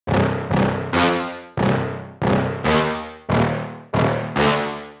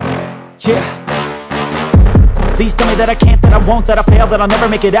Yeah. Please tell me that I can't, that I won't, that I fail, that I'll never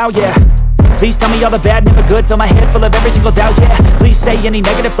make it out, yeah. Please tell me all the bad, never good, fill my head full of every single doubt, yeah. Please say any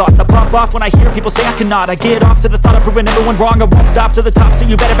negative thoughts, I pop off when I hear people say I cannot. I get off to the thought of proving everyone wrong, I won't stop to the top, so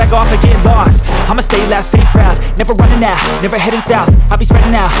you better back off and get lost. I'ma stay loud, stay proud, never running out, never heading south. I'll be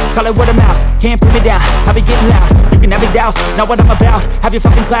spreading out, call it word of mouth, can't put me down, I'll be getting loud. You can have your doubts, not what I'm about, have your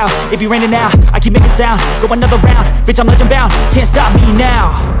fucking clout, it be raining now. I keep making sound, go another round, bitch I'm legend bound, can't stop me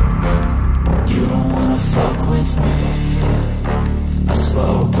now. You don't wanna fuck with me, a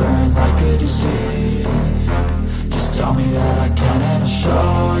slow burn like a disease. Just tell me that I can and I'll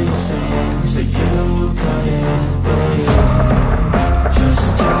show you things that you couldn't believe.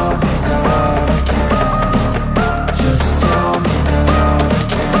 Just tell me that I can. Just tell me that I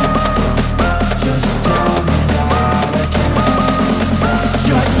can. Just tell me that I can.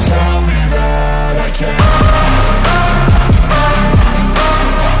 Just tell me that I can.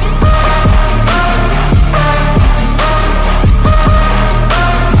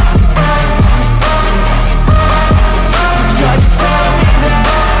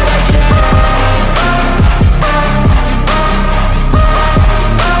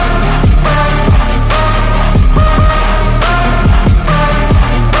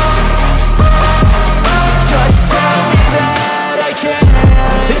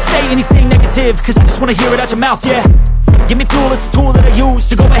 Cause I just wanna hear it out your mouth, yeah. Give me fuel, it's a tool that I use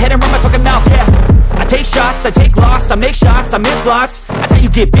to go ahead and run my fucking mouth, yeah. I take shots, I take loss, I make shots, I miss lots. That's how you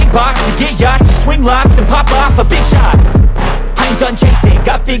get big box, you get yachts, you swing lots and pop off a big shot. I ain't done chasing,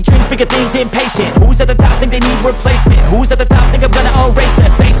 got big dreams, bigger things, impatient. Who's at the top think they need replacement? Who's at the top think I'm gonna erase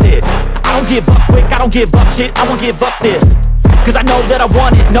them? Face it, I don't give up quick, I don't give up shit, I won't give up this. Cause I know that I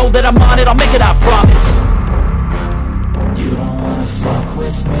want it, know that I'm on it, I'll make it, I promise. You don't wanna fuck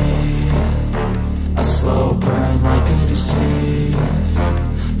with me, a slow burn like a disease.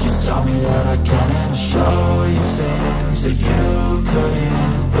 Just tell me that I can and I'll show you things that you